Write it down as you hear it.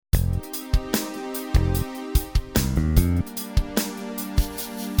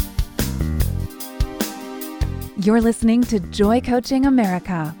You're listening to Joy Coaching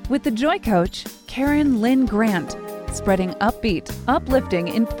America with the Joy Coach, Karen Lynn Grant, spreading upbeat, uplifting,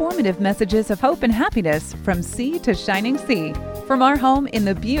 informative messages of hope and happiness from sea to shining sea, from our home in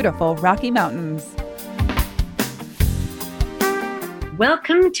the beautiful Rocky Mountains.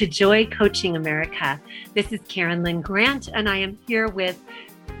 Welcome to Joy Coaching America. This is Karen Lynn Grant, and I am here with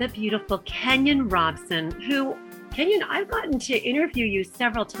the beautiful Kenyon Robson, who, Kenyon, I've gotten to interview you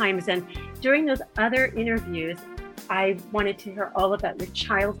several times, and during those other interviews, I wanted to hear all about your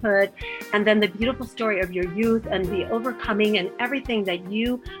childhood and then the beautiful story of your youth and the overcoming and everything that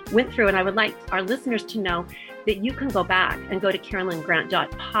you went through. And I would like our listeners to know that you can go back and go to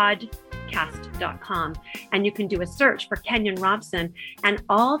KarenLynnGrant.podcast.com and you can do a search for Kenyon Robson, and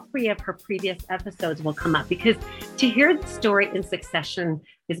all three of her previous episodes will come up, because to hear the story in succession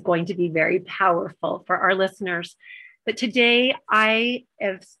is going to be very powerful for our listeners. But today I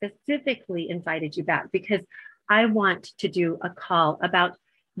have specifically invited you back because I want to do a call about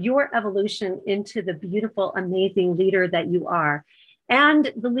your evolution into the beautiful, amazing leader that you are,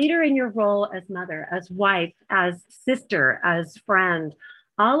 and the leader in your role as mother, as wife, as sister, as friend,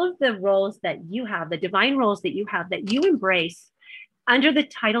 all of the roles that you have, the divine roles that you have, that you embrace under the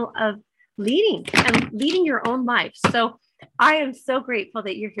title of leading and leading your own life. So I am so grateful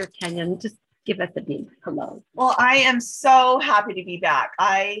that you're here, Kenyon. Just give us a big hello. Well, I am so happy to be back.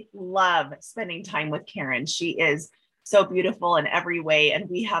 I love spending time with Karen. She is so beautiful in every way, and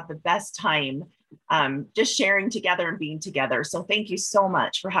we have the best time just sharing together and being together. So thank you so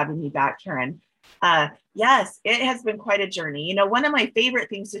much for having me back, Karen. Yes, it has been quite a journey. You know, one of my favorite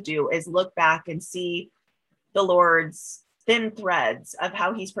things to do is look back and see the Lord's thin threads of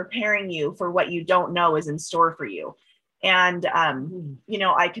how he's preparing you for what you don't know is in store for you. And, you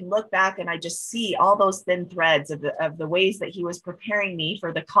know, I can look back and I just see all those thin threads of the ways that he was preparing me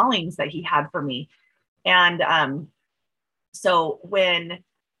for the callings that he had for me. And so when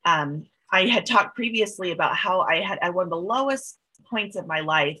I had talked previously about how I had, at one of the lowest points of my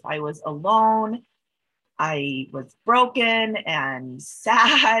life, I was alone, I was broken and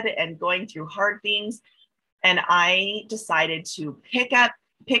sad and going through hard things. And I decided to pick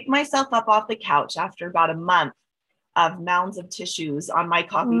myself up off the couch after about a month of mounds of tissues on my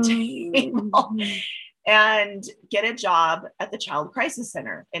coffee table and get a job at the Child Crisis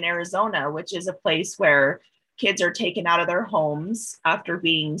Center in Arizona, which is a place where kids are taken out of their homes after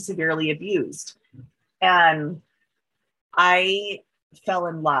being severely abused. And I fell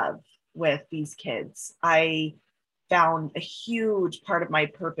in love with these kids. I found a huge part of my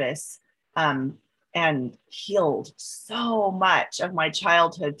purpose and healed so much of my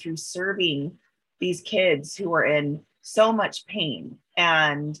childhood through serving these kids who were in so much pain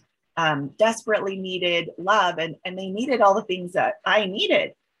and desperately needed love, and they needed all the things that I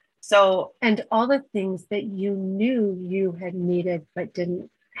needed. So, and all the things that you knew you had needed but didn't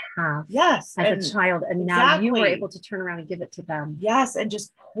have, yes, as a child, and now you were able to turn around and give it to them. Yes, and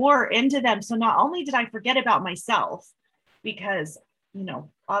just pour into them. So not only did I forget about myself, because, you know,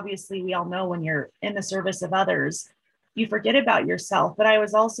 obviously we all know when you're in the service of others, you forget about yourself, but I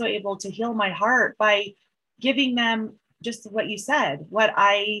was also able to heal my heart by giving them just what you said, what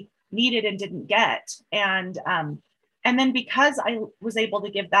I needed and didn't get. And then because I was able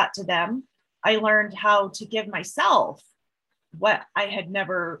to give that to them, I learned how to give myself what I had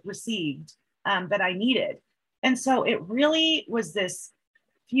never received that I needed. And so it really was this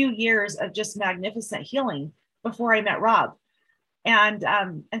few years of just magnificent healing before I met Rob. And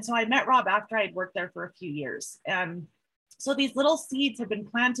so I met Rob after I'd worked there for a few years. So these little seeds have been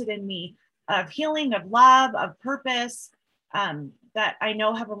planted in me of healing, of love, of purpose, that I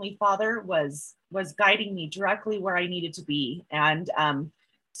know Heavenly Father was guiding me directly where I needed to be. And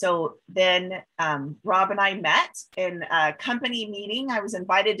so then Rob and I met in a company meeting. I was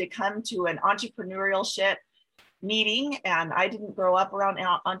invited to come to an entrepreneurship meeting, and I didn't grow up around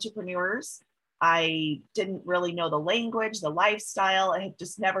entrepreneurs. I didn't really know the language, the lifestyle. It had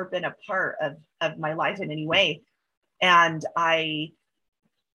just never been a part of my life in any way. And I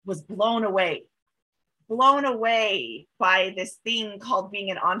was blown away by this thing called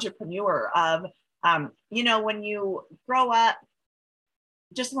being an entrepreneur of, you know, when you grow up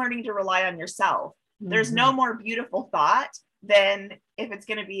just learning to rely on yourself, there's no more beautiful thought than if it's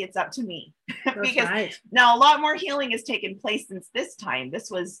going to be, it's up to me. Because now a lot more healing has taken place since this time. This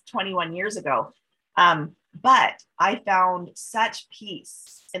was 21 years ago. But I found such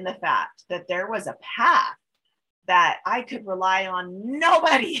peace in the fact that there was a path that I could rely on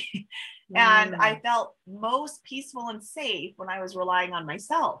nobody. And I felt most peaceful and safe when I was relying on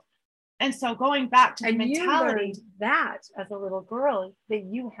myself. And so going back to the and mentality, you learned that as a little girl, that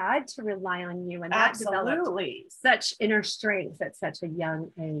you had to rely on you, and that developed such inner strength at such a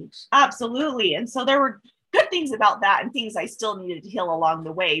young age. Absolutely. And so there were good things about that and things I still needed to heal along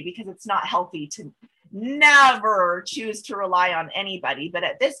the way, because it's not healthy to never choose to rely on anybody. But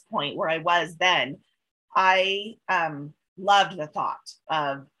at this point where I was then, I loved the thought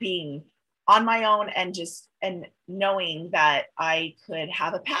of being on my own and knowing that I could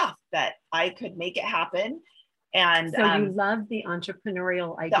have a path, that I could make it happen. And so you love the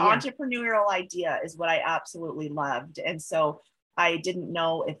entrepreneurial idea. The entrepreneurial idea is what I absolutely loved. And so I didn't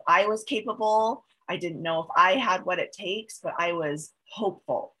know if I was capable. I didn't know if I had what it takes, but I was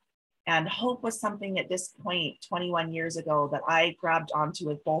hopeful. And hope was something at this point, 21 years ago, that I grabbed onto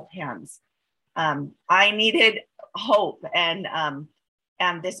with both hands. I needed hope, and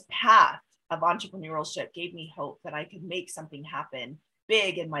this path of entrepreneurship gave me hope that I could make something happen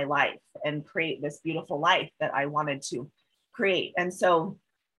big in my life and create this beautiful life that I wanted to create. And so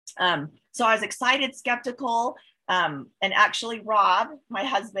I was excited, skeptical, and actually Rob, my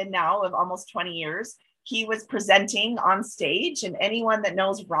husband now of almost 20 years, he was presenting on stage, and anyone that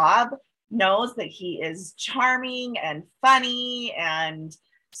knows Rob knows that he is charming and funny and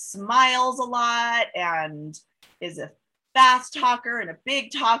smiles a lot and is a fast talker and a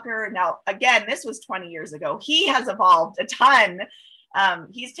big talker. Now, again, this was 20 years ago. He has evolved a ton.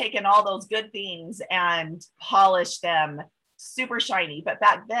 He's taken all those good things and polished them super shiny, but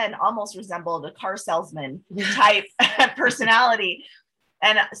back then almost resembled a car salesman type personality.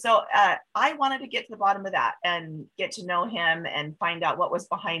 And so I wanted to get to the bottom of that and get to know him and find out what was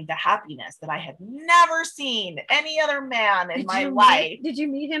behind the happiness that I had never seen any other man in my life. Did you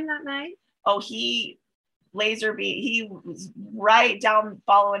meet him that night? Oh, he was right down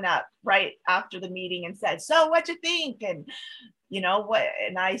following up right after the meeting and said, "So what'd you think?" And what,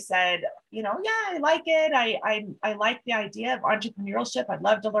 and I said, yeah, I like it. I like the idea of entrepreneurship. I'd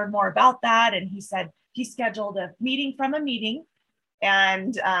love to learn more about that. And he said he scheduled a meeting from a meeting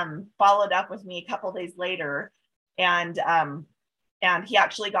and followed up with me a couple of days later. And he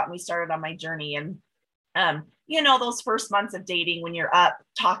actually got me started on my journey. And those first months of dating, when you're up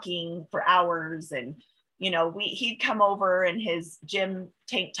talking for hours, and he'd come over in his gym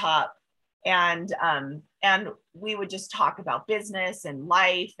tank top, and we would just talk about business and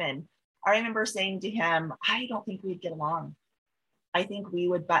life. And I remember saying to him, I don't think we'd get along. I think we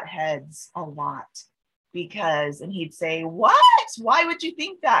would butt heads a lot, and he'd say, "What? Why would you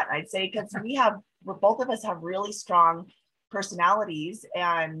think that?" I'd say, because both of us have really strong personalities,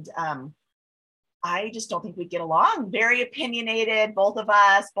 and I just don't think we'd get along. Very opinionated, both of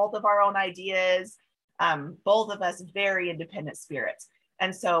us, both of our own ideas, both of us very independent spirits.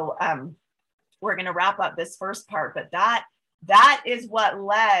 And so we're going to wrap up this first part, but that is what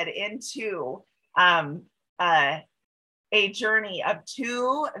led into a journey of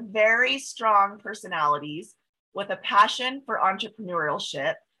two very strong personalities with a passion for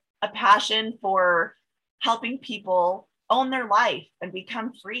entrepreneurship, a passion for helping people own their life and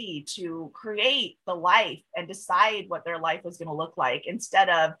become free to create the life and decide what their life was going to look like, instead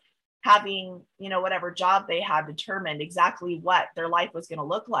of having, whatever job they had determined exactly what their life was going to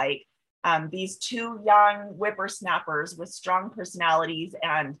look like. These two young whippersnappers with strong personalities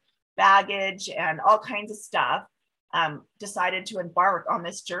and baggage and all kinds of stuff decided to embark on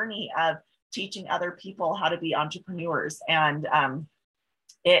this journey of teaching other people how to be entrepreneurs. And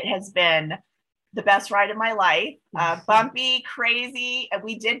it has been the best ride of my life. Bumpy, crazy.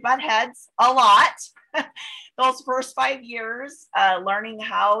 We did butt heads a lot. Those first 5 years, learning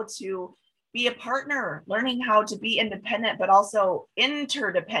how to be a partner, learning how to be independent, but also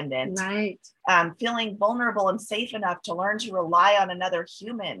interdependent, right? Feeling vulnerable and safe enough to learn to rely on another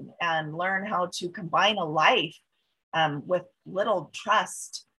human and learn how to combine a life with little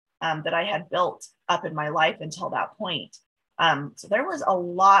trust that I had built up in my life until that point. So there was a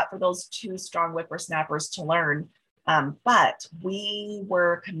lot for those two strong whippersnappers to learn, but we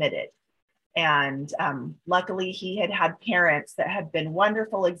were committed. And luckily, he had parents that had been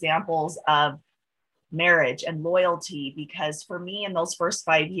wonderful examples of marriage and loyalty, because for me in those first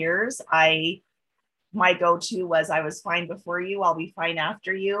 5 years, my go-to was, I was fine before you, I'll be fine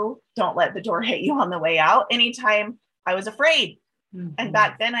after you. Don't let the door hit you on the way out. Anytime I was afraid. Mm-hmm. And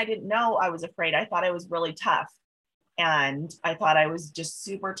back then I didn't know I was afraid. I thought I was really tough. And I thought I was just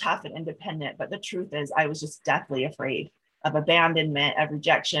super tough and independent. But the truth is, I was just deathly afraid of abandonment, of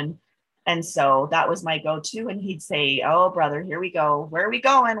rejection. And so that was my go-to. And he'd say, "Oh, brother, here we go. Where are we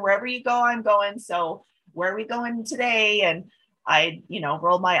going? Wherever you go, I'm going. So where are we going today?" And I,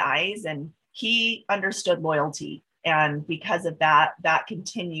 rolled my eyes, and he understood loyalty. And because of that, that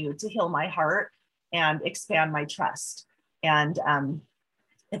continued to heal my heart and expand my trust. And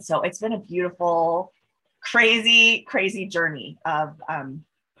so it's been a beautiful, crazy, crazy journey of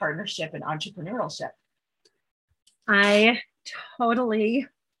partnership and entrepreneurship. I totally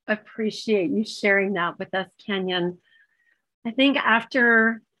appreciate you sharing that with us, Kenyon. I think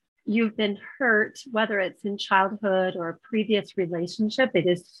after you've been hurt, whether it's in childhood or a previous relationship, it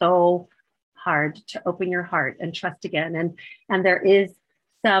is so hard to open your heart and trust again. And there is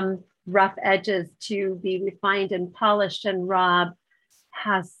some rough edges to be refined and polished, and Rob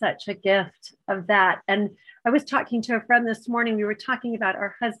has such a gift of that. And I was talking to a friend this morning. We were talking about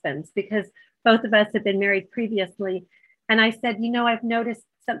our husbands because both of us have been married previously. And I said, I've noticed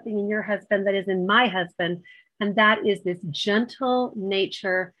something in your husband that is in my husband. And that is this gentle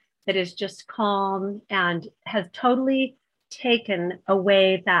nature that is just calm and has totally taken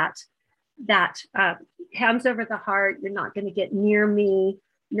away that hands over the heart. You're not going to get near me.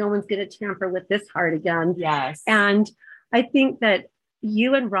 No one's going to tamper with this heart again. Yes. And I think that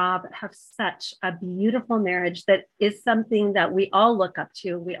you and Rob have such a beautiful marriage that is something that we all look up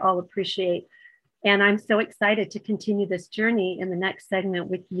to, we all appreciate. And I'm so excited to continue this journey in the next segment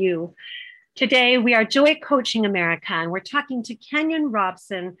with you. Today, we are Joy Coaching America, and we're talking to Kenyon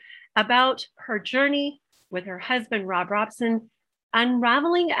Robson about her journey with her husband, Rob Robson,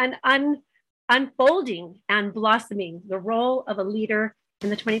 unraveling and unfolding and blossoming the role of a leader in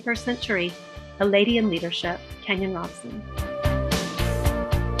the 21st century, a lady in leadership, Kenyon Robson.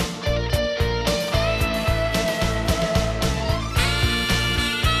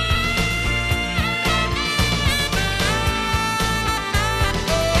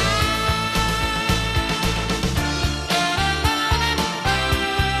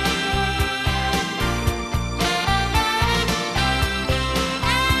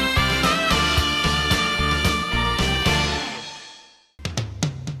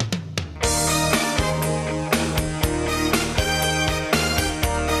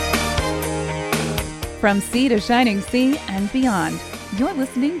 From sea to shining sea and beyond, you're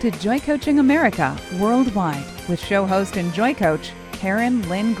listening to Joy Coaching America Worldwide with show host and Joy Coach, Karen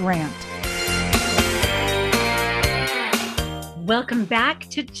Lynn Grant. Welcome back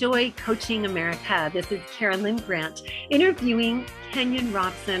to Joy Coaching America. This is Karen Lynn Grant interviewing Kenyon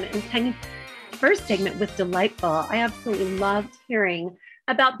Robson. And Kenyon's first segment was delightful. I absolutely loved hearing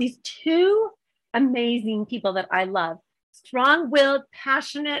about these two amazing people that I love. Strong-willed,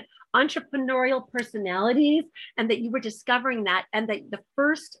 passionate, entrepreneurial personalities, and that you were discovering that, and that the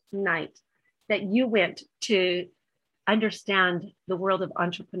first night that you went to understand the world of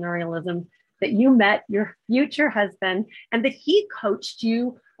entrepreneurialism, that you met your future husband and that he coached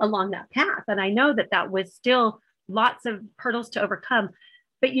you along that path. And I know that that was still lots of hurdles to overcome.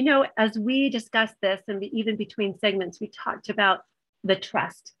 But as we discussed this, and even between segments, we talked about the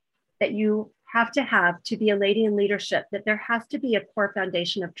trust that you have to be a lady in leadership, that there has to be a core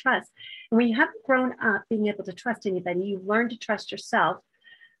foundation of trust. And when you haven't grown up being able to trust anybody, you've learned to trust yourself,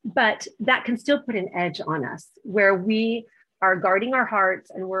 but that can still put an edge on us where we are guarding our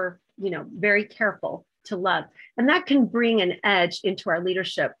hearts and we're, very careful to love. And that can bring an edge into our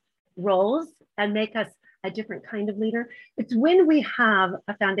leadership roles and make us a different kind of leader. It's when we have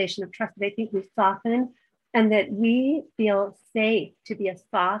a foundation of trust that I think we soften and that we feel safe to be a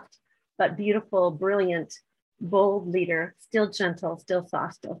soft, but beautiful, brilliant, bold leader, still gentle, still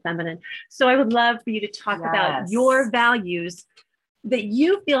soft, still feminine. So I would love for you to talk about your values that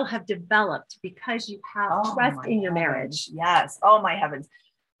you feel have developed because you have trust in your marriage. Yes. Oh my heavens.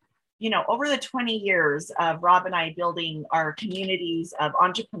 Over the 20 years of Rob and I building our communities of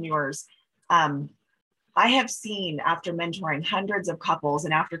entrepreneurs, I have seen, after mentoring hundreds of couples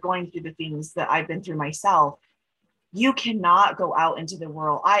and after going through the things that I've been through myself, you cannot go out into the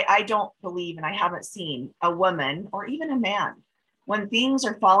world. I don't believe, and I haven't seen a woman or even a man, when things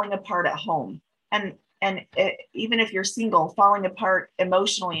are falling apart at home, and even if you're single, falling apart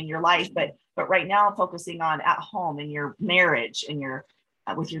emotionally in your life, but right now focusing on at home in your marriage and your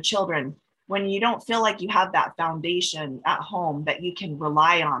with your children, when you don't feel like you have that foundation at home that you can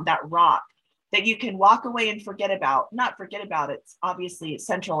rely on, that rock that you can walk away and not forget about it. Obviously, it's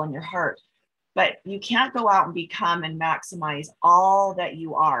central in your heart. But you can't go out and become and maximize all that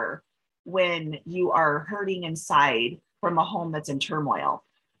you are when you are hurting inside from a home that's in turmoil.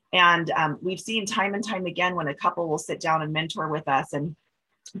 And we've seen time and time again when a couple will sit down and mentor with us and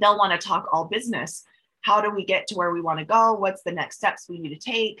they'll want to talk all business. How do we get to where we want to go? What's the next steps we need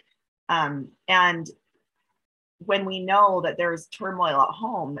to take? And when we know that there's turmoil at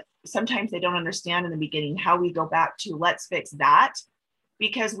home, sometimes they don't understand in the beginning how we go back to let's fix that.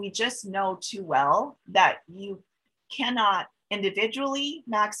 Because we just know too well that cannot individually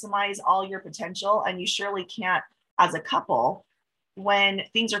maximize all your potential, and you surely can't as a couple when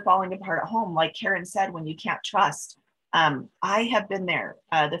things are falling apart at home. Like Karen said, when you can't trust. I have been there.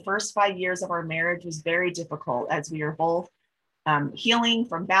 The first 5 years of our marriage was very difficult as we were both healing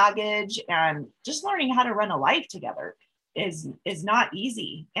from baggage, and just learning how to run a life together is not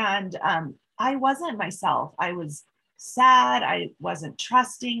easy. And I wasn't myself. I was sad. I wasn't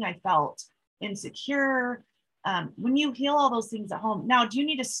trusting. I felt insecure. When you heal all those things at home, now, do you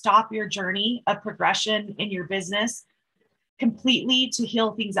need to stop your journey of progression in your business completely to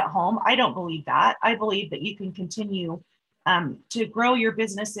heal things at home? I don't believe that. I believe that you can continue to grow your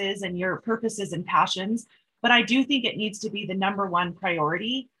businesses and your purposes and passions. But I do think it needs to be the number one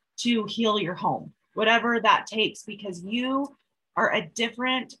priority to heal your home, whatever that takes, because you are a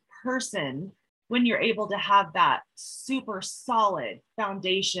different person when you're able to have that super solid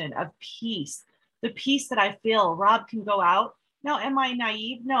foundation of peace. The peace that I feel. Rob can go out. Now, am I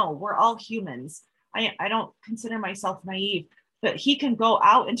naive? No, we're all humans. I don't consider myself naive, but he can go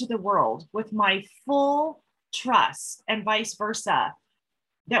out into the world with my full trust, and vice versa,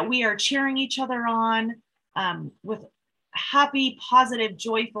 that we are cheering each other on with happy, positive,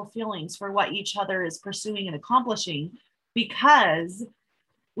 joyful feelings for what each other is pursuing and accomplishing, because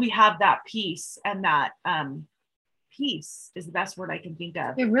we have that peace. And that peace is the best word I can think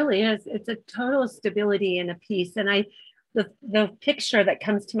of. It really is. It's a total stability and a peace. And the picture that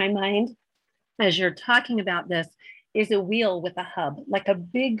comes to my mind as you're talking about this is a wheel with a hub, like a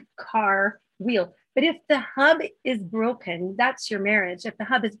big car wheel. But if the hub is broken, that's your marriage. If the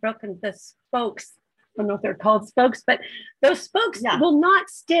hub is broken, the spokes, I don't know if they're called spokes, but those spokes will not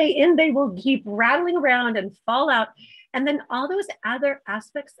stay in. They will keep rattling around and fall out. And then all those other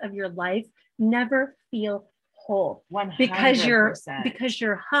aspects of your life never feel whole. 100%. Because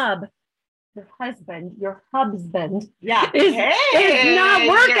your hubsband is not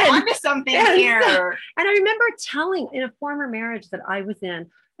working. You're onto something here. And I remember telling, in a former marriage that I was in,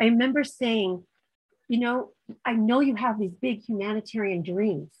 I remember saying, I know you have these big humanitarian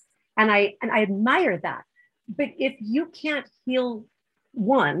dreams, and I admire that. But if you can't heal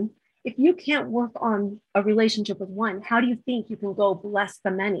one, if you can't work on a relationship with one, how do you think you can go bless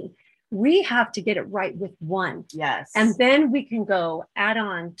the many? We have to get it right with one. Yes. And then we can go add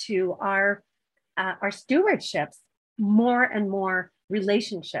on to our stewardships, more and more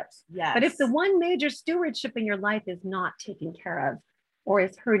relationships. Yes. But if the one major stewardship in your life is not taken care of, or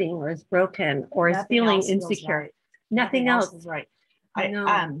is hurting, or is broken, or is feeling insecure, right. nothing else is right.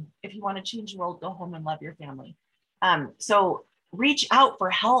 If you want to change the world, go home and love your family. So reach out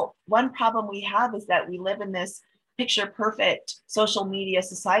for help. One problem we have is that we live in this picture perfect social media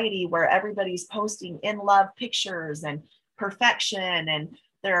society where everybody's posting in love pictures and perfection, and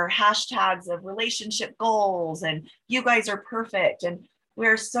there are hashtags of relationship goals, and you guys are perfect. And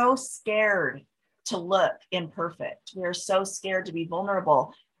we're so scared to look imperfect. We're so scared to be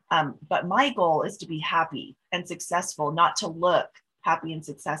vulnerable. But my goal is to be happy and successful, not to look happy and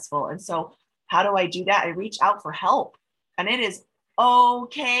successful. And so how do I do that? I reach out for help, and it is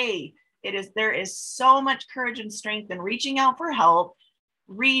okay. There is so much courage and strength in reaching out for help,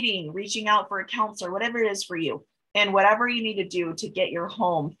 reaching out for a counselor, whatever it is for you, and whatever you need to do to get your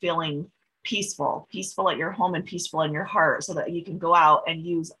home feeling peaceful at your home and peaceful in your heart, so that you can go out and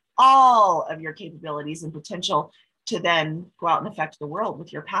use all of your capabilities and potential to then go out and affect the world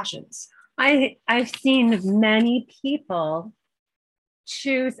with your passions. I've seen many people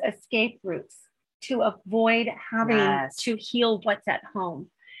choose escape routes to avoid having to heal what's at home.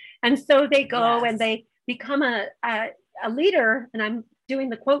 And so they go and they become a leader, and I'm doing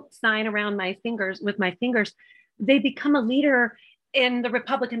the quote sign around my fingers with my fingers. They become a leader in the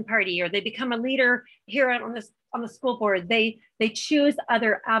Republican Party, or they become a leader here on the school board. They choose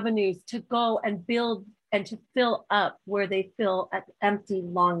other avenues to go and build and to fill up where they feel an empty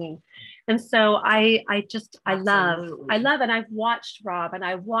longing. And so I love, and I've watched Rob, and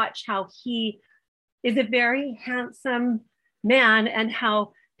I watch how he is a very handsome man, and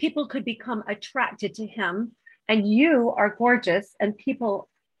how people could become attracted to him. And you are gorgeous, and people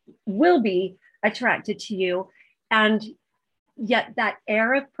will be attracted to you. And yet that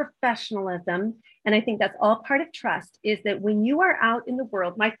air of professionalism, and I think that's all part of trust, is that when you are out in the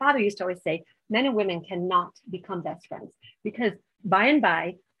world, my father used to always say, men and women cannot become best friends, because by and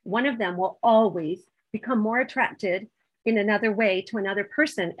by, one of them will always become more attracted in another way to another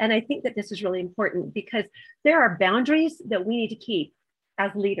person. And I think that this is really important, because there are boundaries that we need to keep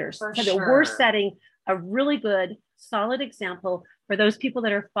as leaders, so that we're setting a really good, solid example for those people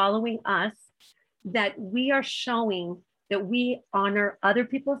that are following us, that we are showing that we honor other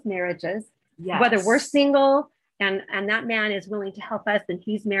people's marriages, whether we're single and that man is willing to help us, and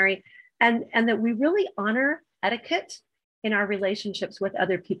he's married, and that we really honor etiquette in our relationships with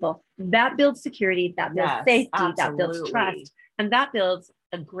other people. That builds security, that builds safety, that builds trust, and that builds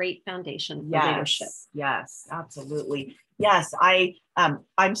a great foundation for leadership. Yes, absolutely. Yes,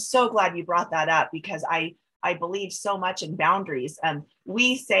 I'm so glad you brought that up, because I believe so much in boundaries.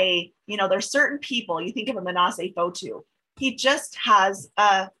 We say, there's certain people, you think of a Manasseh Fotu, he just has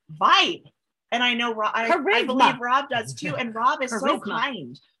a vibe. And I know I believe Rob does too. And Rob is so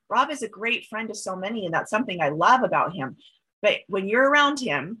kind. Rob is a great friend to so many, and that's something I love about him. But when you're around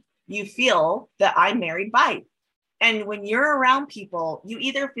him, you feel that I'm married vibe. And when you're around people, you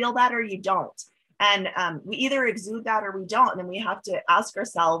either feel that or you don't. And we either exude that or we don't. And then we have to ask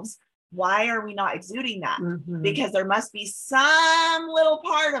ourselves, why are we not exuding that? Mm-hmm. Because there must be some little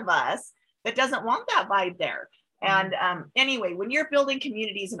part of us that doesn't want that vibe there. And anyway, when you're building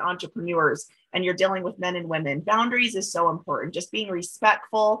communities and entrepreneurs and you're dealing with men and women, boundaries is so important. Just being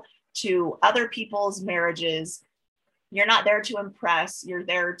respectful to other people's marriages. You're not there to impress. You're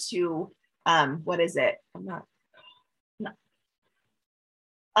there to, what is it?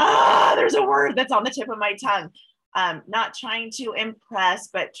 There's a word that's on the tip of my tongue. Not trying to impress,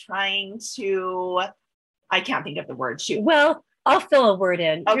 but trying to, I can't think of the word. Shoot. Well, I'll fill a word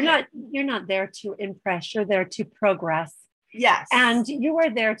in. Okay. You're not there to impress. You're there to progress. Yes. And you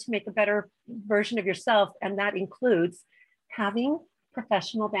are there to make a better version of yourself. And that includes having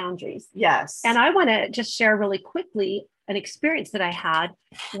professional boundaries. Yes. And I want to just share really quickly an experience that I had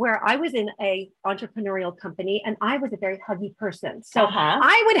where I was in a entrepreneurial company, and I was a very huggy person. So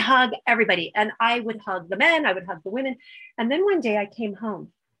I would hug everybody, and I would hug the men, I would hug the women. And then one day I came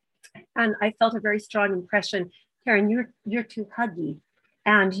home and I felt a very strong impression. Karen, you're too huggy,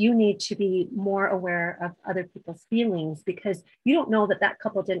 and you need to be more aware of other people's feelings, because you don't know that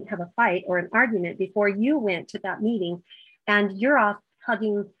couple didn't have a fight or an argument before you went to that meeting, and you're off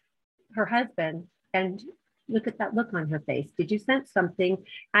hugging her husband, and look at that look on her face. Did you sense something?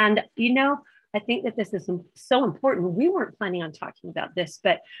 And, I think that this is so important. We weren't planning on talking about this,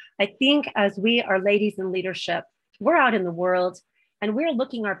 but I think as we are ladies in leadership, we're out in the world and we're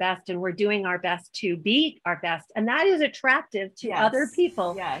looking our best, and we're doing our best to be our best. And that is attractive to other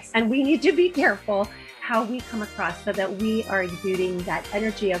people. Yes. And we need to be careful how we come across so that we are exuding that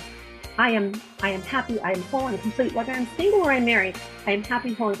energy of, I am happy, I am whole and complete. Whether I'm single or I'm married, I am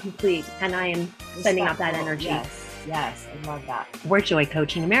happy, whole, and complete. And I am sending out that energy. Yes, I love that. We're Joy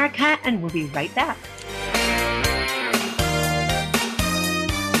Coaching America, and we'll be right back.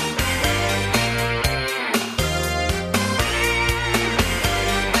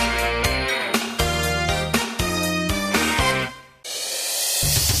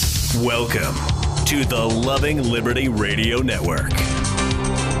 Welcome to the Loving Liberty Radio Network.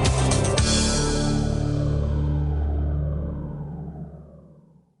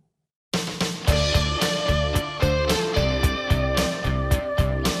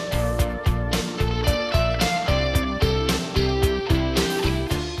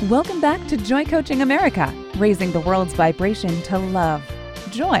 Welcome back to Joy Coaching America, raising the world's vibration to love,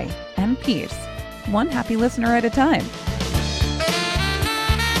 joy, and peace, one happy listener at a time.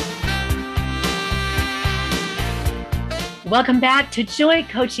 Welcome back to Joy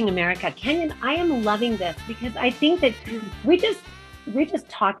Coaching America. Kenyon, I am loving this because I think that we just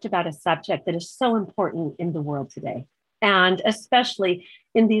talked about a subject that is so important in the world today, and especially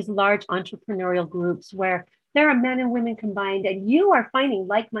in these large entrepreneurial groups where there are men and women combined, and you are finding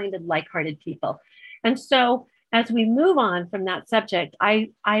like-minded, like-hearted people. And so as we move on from that subject, I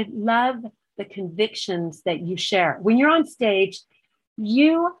love the convictions that you share. When you're on stage,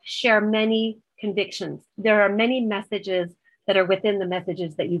 you share many convictions. There are many messages that are within the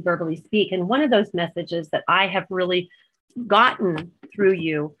messages that you verbally speak. And one of those messages that I have really gotten through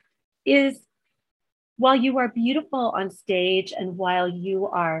you is, while you are beautiful on stage and while you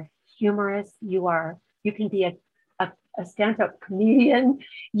are humorous, you can be a stand-up comedian,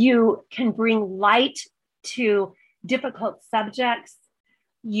 you can bring light to difficult subjects,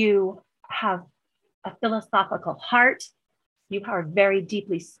 you have a philosophical heart, you are very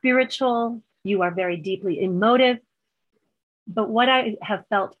deeply spiritual, you are very deeply emotive. But what I have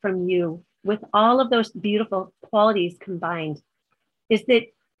felt from you with all of those beautiful qualities combined is that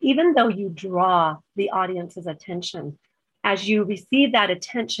even though you draw the audience's attention, as you receive that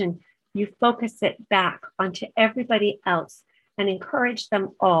attention, you focus it back onto everybody else and encourage them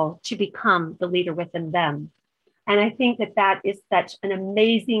all to become the leader within them. And I think that is such an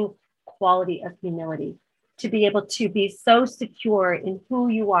amazing quality of humility, to be able to be so secure in who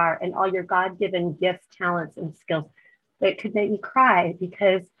you are and all your God-given gifts, talents, and skills that could make me cry,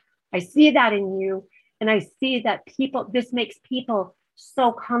 because I see that in you And I see that this makes people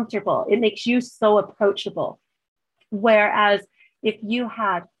so comfortable. It makes you so approachable. Whereas if you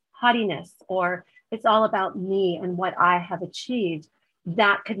had haughtiness, or it's all about me and what I have achieved,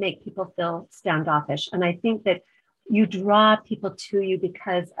 that could make people feel standoffish. And I think that you draw people to you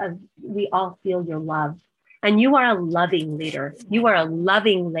because we all feel your love. And you are a loving leader. You are a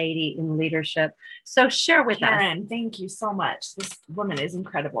loving lady in leadership. So share with Karen, thank you so much. This woman is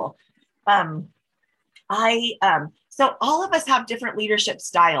incredible. So all of us have different leadership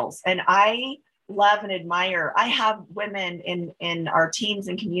styles, and I love and admire. I have women in our teams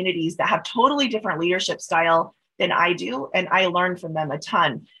and communities that have totally different leadership style than I do, and I learn from them a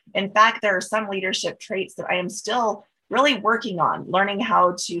ton. In fact, there are some leadership traits that I am still really working on, learning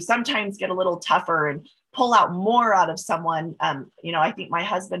how to sometimes get a little tougher and pull out more out of someone. I think my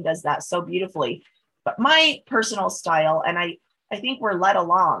husband does that so beautifully. But my personal style, and I think we're led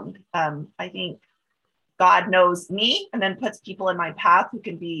along. I think God knows me and then puts people in my path who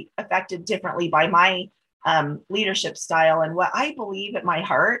can be affected differently by my leadership style. And what I believe at my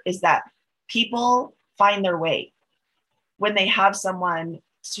heart is that people find their way when they have someone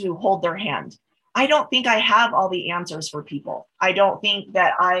to hold their hand. I don't think I have all the answers for people. I don't think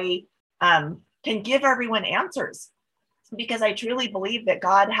that I can give everyone answers, because I truly believe that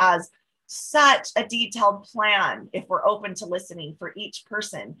God has such a detailed plan if we're open to listening for each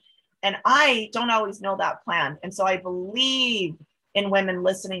person. And I don't always know that plan. And so I believe in women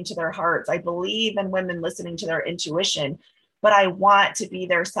listening to their hearts. I believe in women listening to their intuition, but I want to be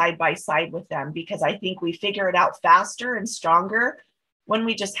there side by side with them, because I think we figure it out faster and stronger when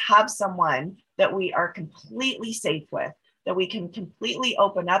we just have someone that we are completely safe with, that we can completely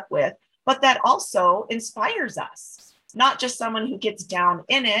open up with, but that also inspires us. Not just someone who gets down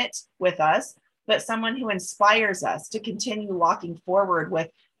in it with us, but someone who inspires us to continue walking forward with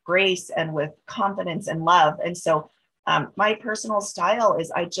grace and with confidence and love. And so my personal style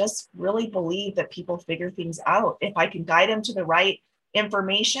is, I just really believe that people figure things out. If I can guide them to the right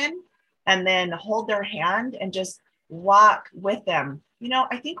information and then hold their hand and just walk with them,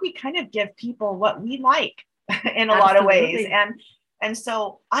 I think we kind of give people what we like in a lot of ways. And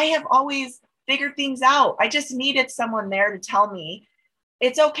so I have always figured things out. I just needed someone there to tell me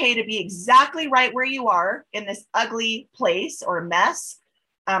it's okay to be exactly right where you are in this ugly place or mess,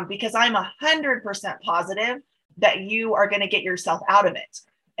 because I'm 100% positive that you are going to get yourself out of it.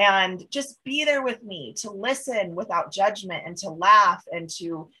 And just be there with me to listen without judgment and to laugh and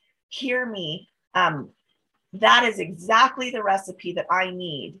to hear me. That is exactly the recipe that I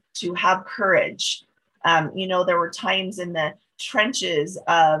need to have courage. There were times in the trenches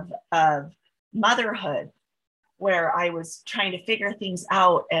of motherhood where I was trying to figure things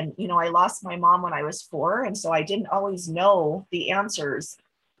out. And, I lost my mom when I was 4. And so I didn't always know the answers.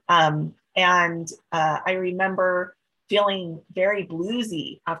 I remember feeling very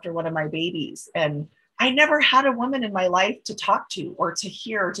bluesy after one of my babies. And I never had a woman in my life to talk to or to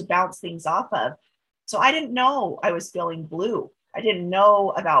hear or to bounce things off of. So I didn't know I was feeling blue. I didn't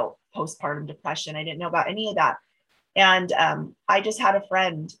know about postpartum depression. I didn't know about any of that. And I just had a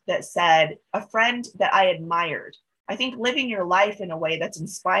friend that I admired. I think living your life in a way that's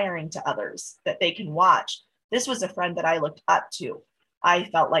inspiring to others, that they can watch. This was a friend that I looked up to. I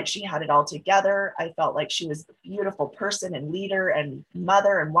felt like she had it all together. I felt like she was a beautiful person and leader and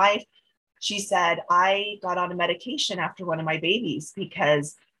mother and wife. She said, I got on a medication after one of my babies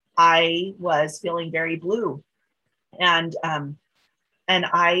because I was feeling very blue. And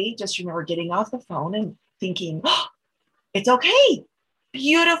I just remember getting off the phone and thinking, oh, it's okay.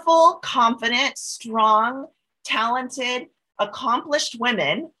 Beautiful, confident, strong, talented, accomplished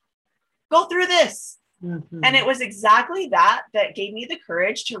women go through this. Mm-hmm. And it was exactly that gave me the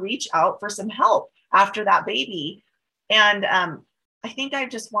courage to reach out for some help after that baby. And I think I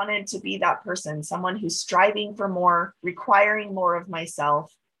just wanted to be that person, someone who's striving for more, requiring more of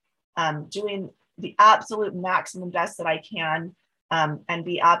myself, doing the absolute maximum best that I can, and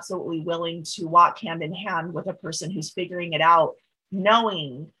be absolutely willing to walk hand in hand with a person who's figuring it out,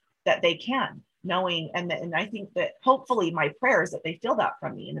 knowing that they can, and I think that hopefully my prayer is that they feel that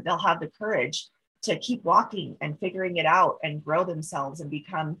from me and that they'll have the courage to keep walking and figuring it out and grow themselves and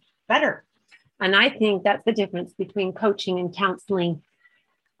become better. And I think that's the difference between coaching and counseling.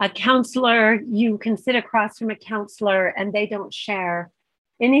 A counselor, you can sit across from a counselor and they don't share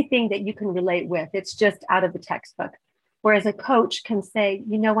anything that you can relate with. It's just out of the textbook. Whereas a coach can say,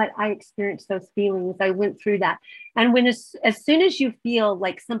 you know what, I experienced those feelings. I went through that. And when as soon as you feel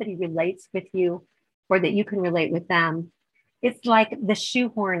like somebody relates with you or that you can relate with them, it's like the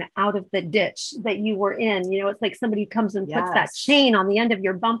shoehorn out of the ditch that you were in. It's like somebody comes and puts that chain on the end of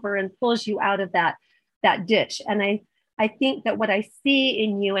your bumper and pulls you out of that that ditch. And I think that what I see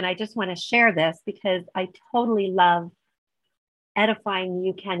in you, and I just want to share this because I totally love edifying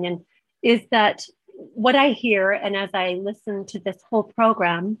you, Kenyon, is that what I hear, and as I listen to this whole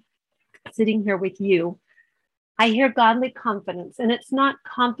program, sitting here with you, I hear godly confidence, and it's not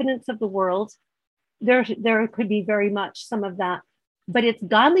confidence of the world. There could be very much some of that, but it's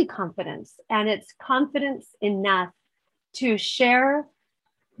godly confidence, and it's confidence enough to share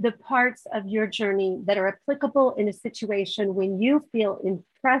the parts of your journey that are applicable in a situation when you feel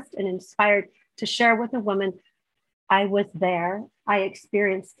impressed and inspired to share with a woman, I was there, I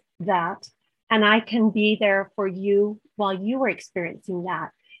experienced that, and I can be there for you while you were experiencing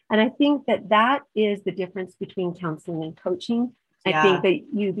that. And I think that that is the difference between counseling and coaching. Yeah. I think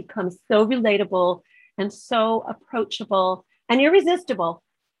that you become so relatable and so approachable and irresistible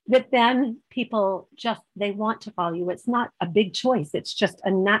that then people they want to follow you. It's not a big choice. It's just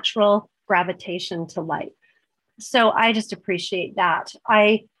a natural gravitation to light. So I just appreciate that.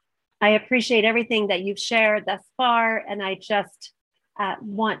 I appreciate everything that you've shared thus far. And I just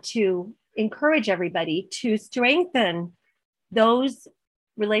want to encourage everybody to strengthen those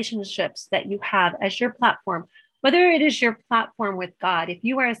relationships that you have as your platform, whether it is your platform with God. If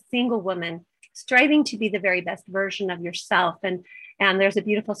you are a single woman striving to be the very best version of yourself, and there's a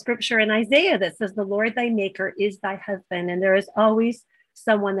beautiful scripture in Isaiah that says, the Lord thy maker is thy husband. And there is always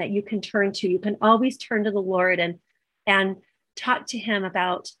someone that you can turn to. You can always turn to the Lord and talk to him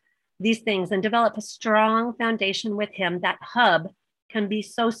about these things and develop a strong foundation with him. That hub can be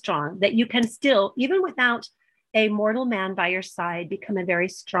so strong that you can still, even without a mortal man by your side, become a very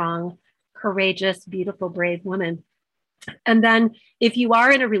strong, courageous, beautiful, brave woman. And then if you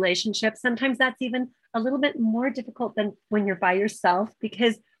are in a relationship, sometimes that's even a little bit more difficult than when you're by yourself,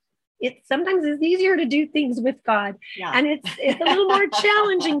 because sometimes it's easier to do things with God. Yeah. And it's a little more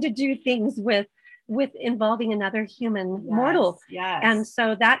challenging to do things with involving another human mortal. Yes. And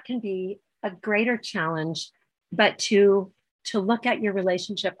so that can be a greater challenge, but to look at your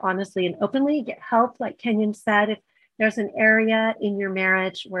relationship honestly and openly, get help. Like Kenyon said, if there's an area in your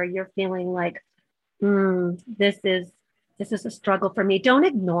marriage where you're feeling like, this is a struggle for me, don't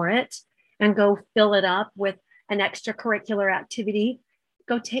ignore it and go fill it up with an extracurricular activity.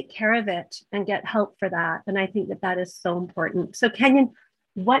 Go take care of it and get help for that. And I think that is so important. So Kenyon,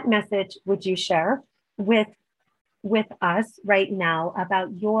 what message would you share with us right now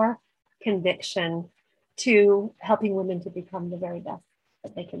about your conviction to helping women to become the very best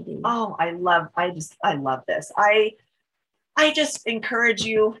that they can be? Oh, I love this. I just encourage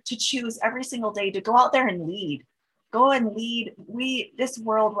you to choose every single day to go out there and lead. Go and lead. This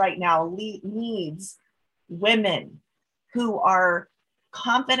world right now needs women who are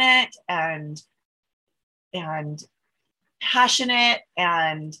confident and passionate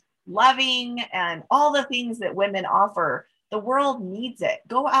and loving and all the things that women offer. The world needs it.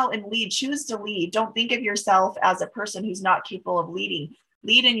 Go out and lead. Choose to lead. Don't think of yourself as a person who's not capable of leading.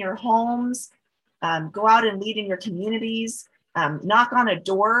 Lead in your homes. Go out and lead in your communities. Knock on a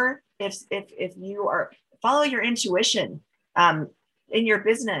door. If you are, follow your intuition in your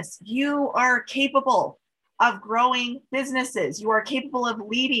business. You are capable of growing businesses. You are capable of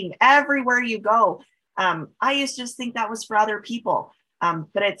leading everywhere you go. I used to just think that was for other people.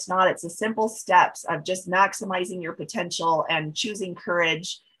 But it's not. It's the simple steps of just maximizing your potential and choosing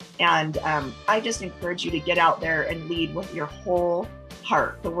courage. And I just encourage you to get out there and lead with your whole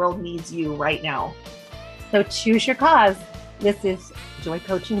heart. The world needs you right now. So choose your cause. This is Joy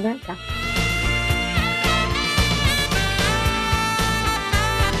Coaching America.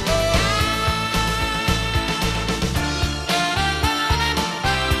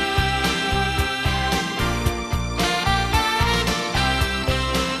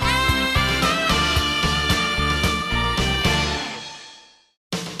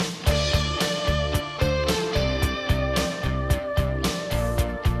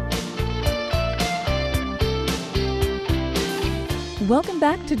 Welcome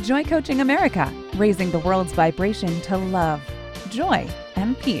back to Joy Coaching America, raising the world's vibration to love, joy,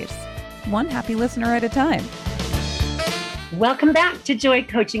 and peace, one happy listener at a time. Welcome back to Joy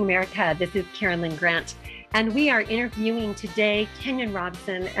Coaching America. This is Karen Lynn Grant, and we are interviewing today Kenyon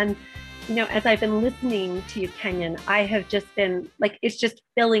Robson. And, as I've been listening to you, Kenyon, I have just been like, it's just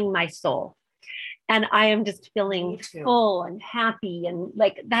filling my soul. And I am just feeling full and happy. And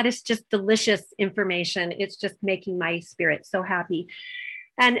like, that is just delicious information. It's just making my spirit so happy.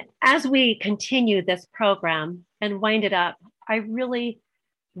 And as we continue this program and wind it up, I really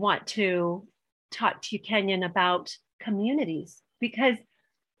want to talk to you, Kenyon, about communities, because,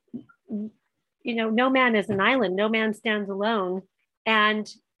 no man is an island, no man stands alone.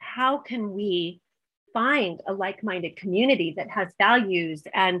 And how can we find a like-minded community that has values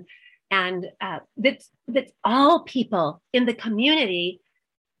and that's all people in the community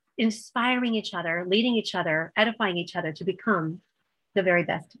inspiring each other, leading each other, edifying each other to become the very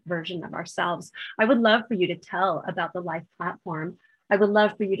best version of ourselves. I would love for you to tell about the Life platform. I would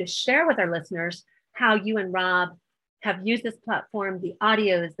love for you to share with our listeners how you and Rob have used this platform, the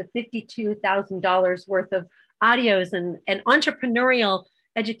audios, the $52,000 worth of audios and entrepreneurial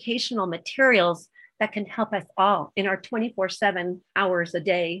educational materials that can help us all in our 24/7 hours a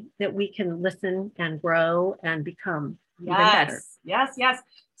day, that we can listen and grow and become even better. Yes.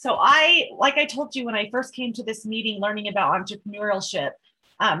 So like I told you, when I first came to this meeting learning about entrepreneurship,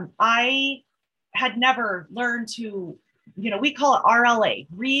 I had never learned to, we call it RLA,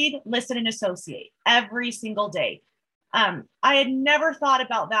 read, listen, and associate every single day. I had never thought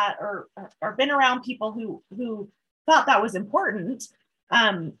about that or been around people who thought that was important.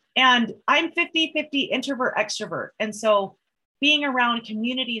 And I'm 50-50 introvert extrovert. And so being around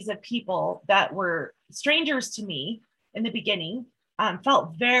communities of people that were strangers to me in the beginning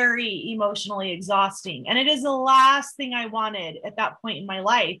felt very emotionally exhausting. And it is the last thing I wanted at that point in my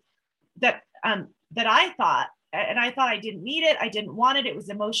life that I thought, and I thought I didn't need it. I didn't want it. It was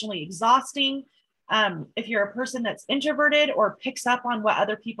emotionally exhausting. If you're a person that's introverted or picks up on what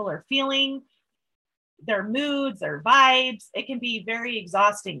other people are feeling, their moods, their vibes, it can be very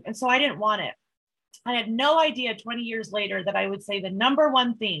exhausting. And so I didn't want it. I had no idea 20 years later that I would say the number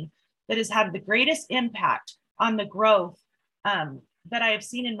one thing that has had the greatest impact on the growth that I have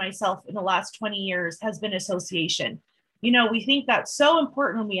seen in myself in the last 20 years has been association. We think that's so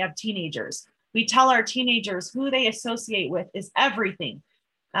important when we have teenagers. We tell our teenagers who they associate with is everything.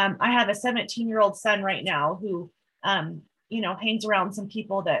 I have a 17-year-old son right now who, hangs around some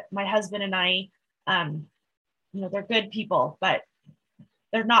people that my husband and I, they're good people, but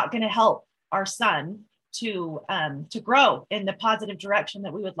they're not going to help our son to grow in the positive direction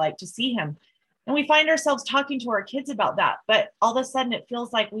that we would like to see him. And we find ourselves talking to our kids about that, but all of a sudden it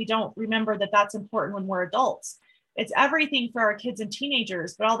feels like we don't remember that that's important when we're adults. It's everything for our kids and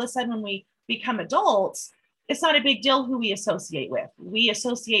teenagers, but all of a sudden when we become adults, it's not a big deal who we associate with. We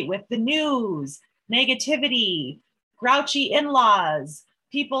associate with the news, negativity, grouchy in-laws,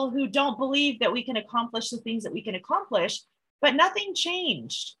 people who don't believe that we can accomplish the things that we can accomplish, but nothing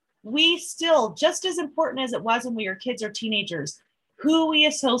changed. We still, just as important as it was when we were kids or teenagers, who we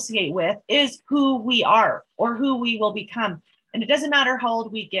associate with is who we are or who we will become. And it doesn't matter how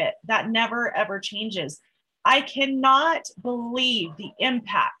old we get, that never, ever changes. I cannot believe the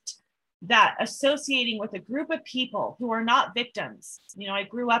impact that associating with a group of people who are not victims, I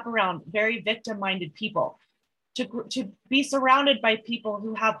grew up around very victim-minded people, to be surrounded by people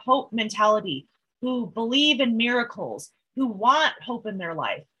who have hope mentality, who believe in miracles, who want hope in their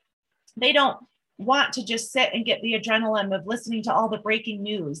life. They don't want to just sit and get the adrenaline of listening to all the breaking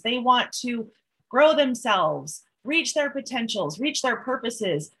news. They want to grow themselves, reach their potentials, reach their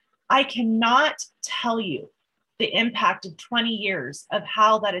purposes. I cannot tell you the impact of 20 years of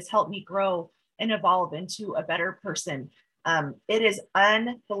how that has helped me grow and evolve into a better person. It is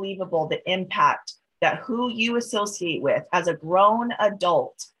unbelievable the impact that who you associate with as a grown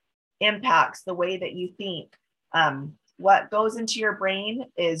adult impacts the way that you think. What goes into your brain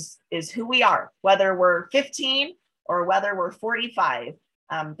is who we are, whether we're 15 or whether we're 45.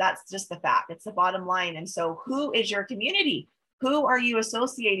 That's just the fact. It's the bottom line. And so who is your community? Who are you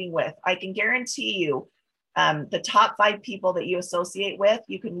associating with? I can guarantee you the top 5 people that you associate with,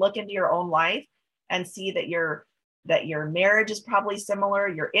 you can look into your own life and see that your marriage is probably similar.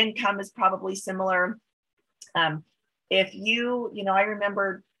 Your income is probably similar. If I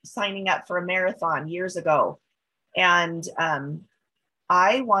remember signing up for a marathon years ago, and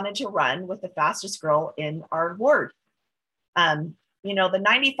I wanted to run with the fastest girl in our ward. The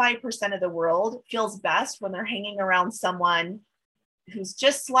 95% of the world feels best when they're hanging around someone who's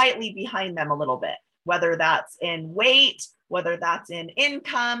just slightly behind them a little bit, whether that's in weight, whether that's in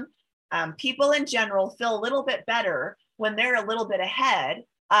income. People in general feel a little bit better when they're a little bit ahead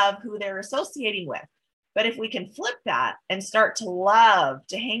of who they're associating with. But if we can flip that and start to love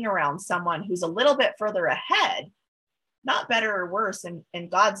to hang around someone who's a little bit further ahead, not better or worse, in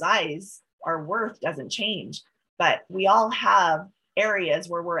God's eyes, our worth doesn't change, but we all have areas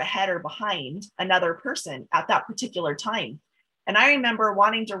where we're ahead or behind another person at that particular time. And I remember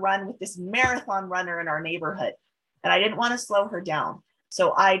wanting to run with this marathon runner in our neighborhood, and I didn't want to slow her down.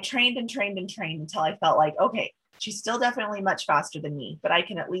 So I trained until I felt like, okay, she's still definitely much faster than me, but I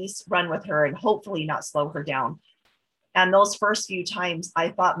can at least run with her and hopefully not slow her down. And those first few times, I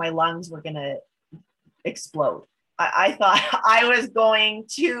thought my lungs were going to explode. I thought I was going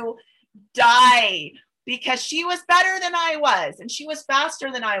to die because she was better than I was and she was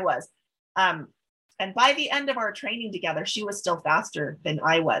faster than I was. And by the end of our training together, she was still faster than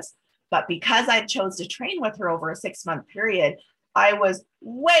I was. But because I chose to train with her over a 6-month period, I was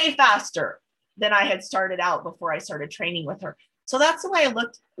way faster than I had started out before I started training with her. So that's the way I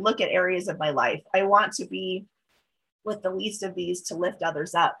look at areas of my life. I want to be with the least of these to lift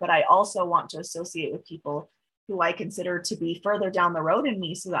others up, but I also want to associate with people who I consider to be further down the road in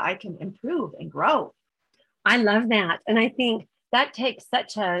me so that I can improve and grow. I love that. And I think that takes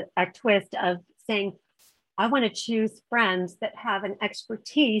such a twist of saying, I want to choose friends that have an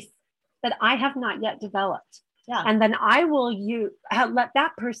expertise that I have not yet developed. Yeah. And then I will let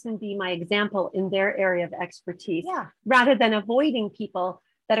that person be my example in their area of expertise, rather than avoiding people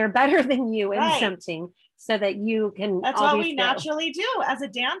that are better than you in something, so that you can. That's what we naturally do. As a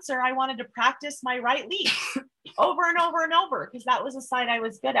dancer, I wanted to practice my right leap over and over and over because that was a side I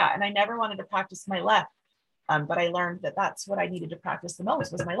was good at. And I never wanted to practice my left. But I learned that that's what I needed to practice the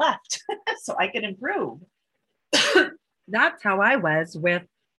most was my left so I could improve. That's how I was with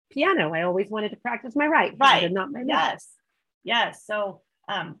piano. I always wanted to practice my right, not my left. Yes. So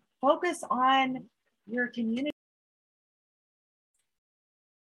focus on your community.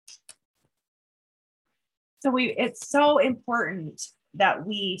 So it's so important that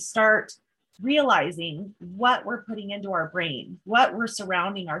we start realizing what we're putting into our brain, what we're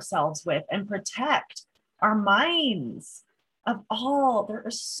surrounding ourselves with, and protect our minds of all. There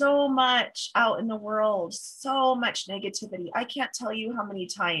is so much out in the world, so much negativity. I can't tell you how many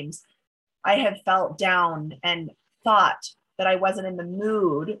times I have felt down and thought that I wasn't in the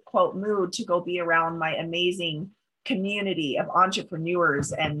mood, quote, mood to go be around my amazing community of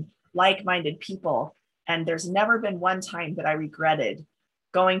entrepreneurs and like-minded people. And there's never been one time that I regretted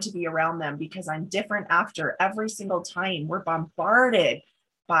going to be around them because I'm different after every single time. We're bombarded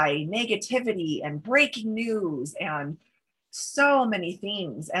by negativity and breaking news and so many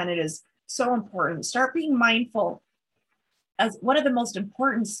things. And it is so important. Start being mindful as one of the most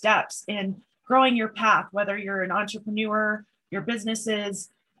important steps in growing your path, whether you're an entrepreneur, your businesses,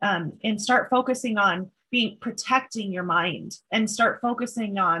 and start focusing on protecting your mind and start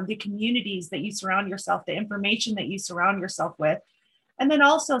focusing on the communities that you surround yourself, the information that you surround yourself with. And then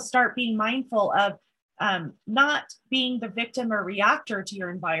also start being mindful of not being the victim or reactor to your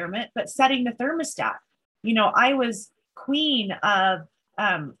environment, but setting the thermostat. I was queen of,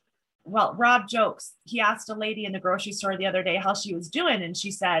 Rob jokes. He asked a lady in the grocery store the other day how she was doing. And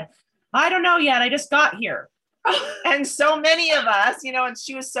she said, I don't know yet. I just got here. And so many of us, and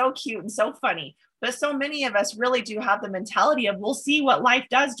she was so cute and so funny, but so many of us really do have the mentality of we'll see what life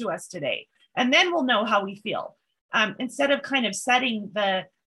does to us today. And then we'll know how we feel. Instead of kind of setting the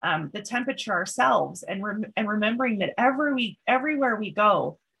temperature ourselves and remembering that everywhere we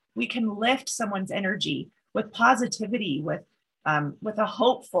go, we can lift someone's energy with positivity, with a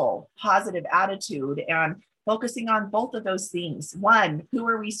hopeful, positive attitude, and focusing on both of those things. One, who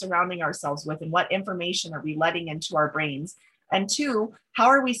are we surrounding ourselves with and what information are we letting into our brains? And two, how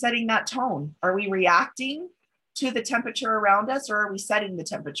are we setting that tone? Are we reacting to the temperature around us or are we setting the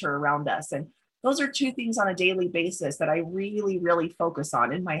temperature around us? And those are two things on a daily basis that I really, really focus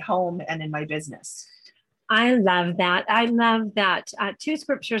on in my home and in my business. I love that. I love that. Two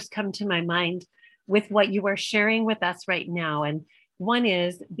scriptures come to my mind with what you are sharing with us right now. And one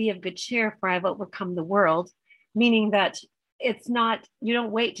is be of good cheer, for I've overcome the world, meaning that it's not, you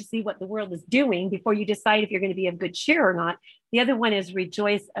don't wait to see what the world is doing before you decide if you're going to be of good cheer or not. The other one is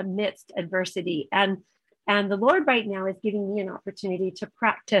rejoice amidst adversity. And the Lord right now is giving me an opportunity to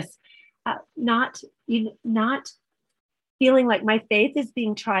practice not feeling like my faith is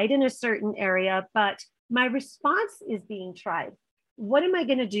being tried in a certain area, but my response is being tried. What am I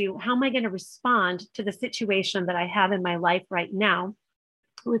going to do? How am I going to respond to the situation that I have in my life right now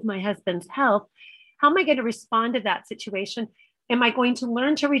with my husband's health? How am I going to respond to that situation? Am I going to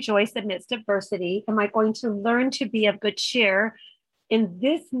learn to rejoice amidst adversity? Am I going to learn to be of good cheer in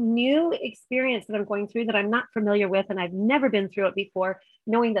this new experience that I'm going through that I'm not familiar with and I've never been through it before,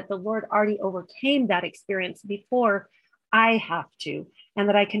 knowing that the Lord already overcame that experience before I have to, and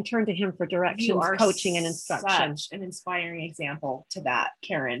that I can turn to him for directions, coaching, and instruction. Such an inspiring example to that,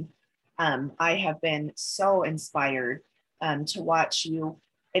 Karen. I have been so inspired to watch you.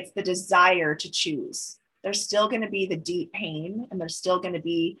 It's the desire to choose. There's still going to be the deep pain and there's still going to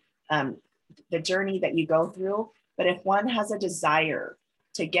be the journey that you go through. But if one has a desire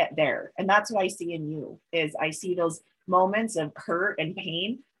to get there, and that's what I see in you, is I see those moments of hurt and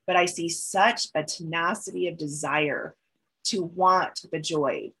pain, but I see such a tenacity of desire to want the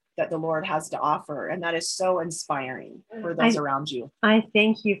joy, that the Lord has to offer. And that is so inspiring for those around you. I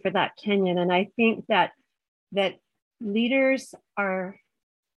thank you for that, Kenyon. And I think that leaders are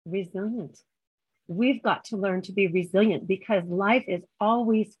resilient. We've got to learn to be resilient because life is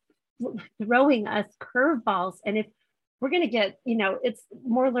always throwing us curveballs. And if we're going to get, it's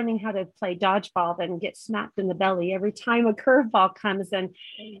more learning how to play dodgeball than get smacked in the belly every time a curveball comes in.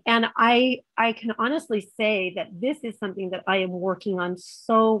 And I can honestly say that this is something that I am working on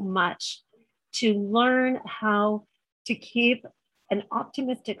so much, to learn how to keep an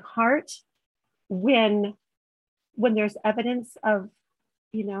optimistic heart when there's evidence of,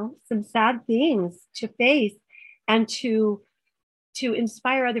 some sad things to face, and to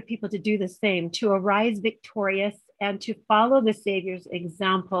inspire other people to do the same, to arise victorious and to follow the Savior's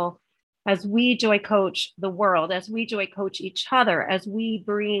example as we joy coach the world, as we joy coach each other, as we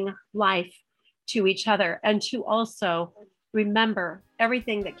bring life to each other, and to also remember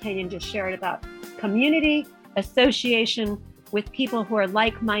everything that Kenyon just shared about community, association with people who are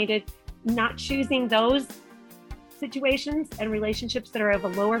like-minded, not choosing those situations and relationships that are of a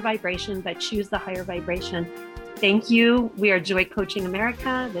lower vibration, but choose the higher vibration. Thank you. We are Joy Coaching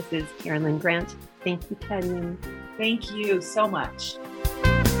America. This is Karen Lynn Grant. Thank you, Kenyon. Thank you so much.